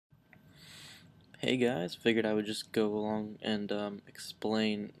Hey guys, figured I would just go along and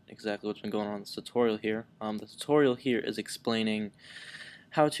explain exactly what's been going on in this tutorial here. The tutorial here is explaining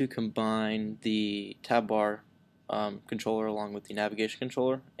how to combine the TabBar controller along with the navigation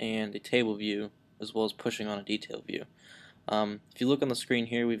controller and a table view, as well as pushing on a detail view. If you look on the screen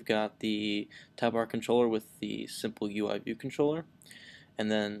here, we've got the TabBar controller with the simple UI view controller, and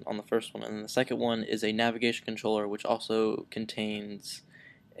then on the first one, and then the second one is a navigation controller which also contains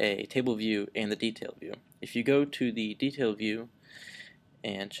a table view and the detail view. If you go to the detail view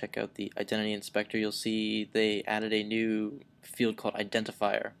and check out the identity inspector, you'll see they added a new field called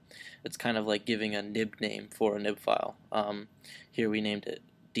identifier. It's kind of like giving a nib name for a nib file. Here we named it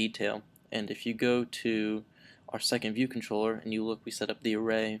detail, and if you go to our second view controller and you look, we set up the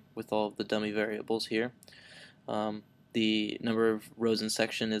array with all of the dummy variables here. The number of rows in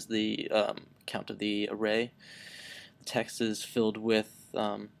section is the count of the array. The text is filled with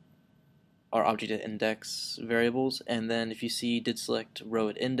our object at index variables, and then if you see did select row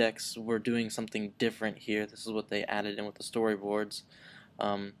at index, we're doing something different here. This is what they added in with the storyboards.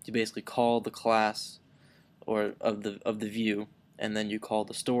 You basically call the class or of the view, and then you call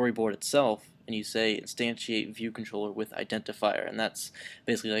the storyboard itself, and you say instantiate view controller with identifier, and that's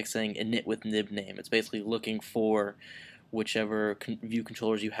basically like saying init with nib name. It's basically looking for whichever view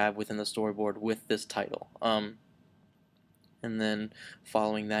controllers you have within the storyboard with this title. And then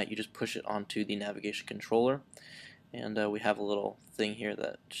following that, you just push it onto the navigation controller, and we have a little thing here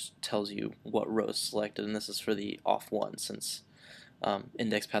that just tells you what row is selected, and this is for the off one, since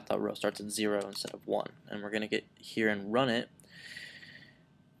index path.row starts at 0 instead of 1. And we're going to get here and run it,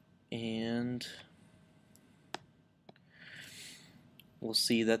 and we'll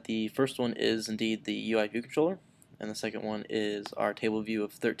see that the first one is indeed the UI view controller, and the second one is our table view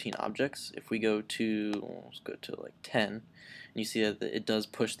of 13 objects. If we go to, let's go to like 10, and you see that it does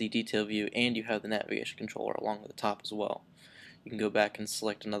push the detail view, and you have the navigation controller along with the top as well. You can go back and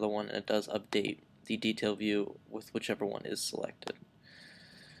select another one, and it does update the detail view with whichever one is selected.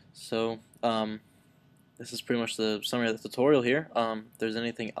 So this is pretty much the summary of the tutorial here. If there's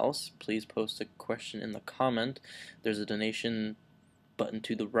anything else, please post a question in the comment. There's a donation button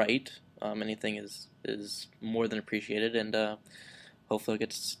to the right. Anything is more than appreciated, and hopefully I'll get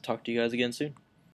to talk to you guys again soon.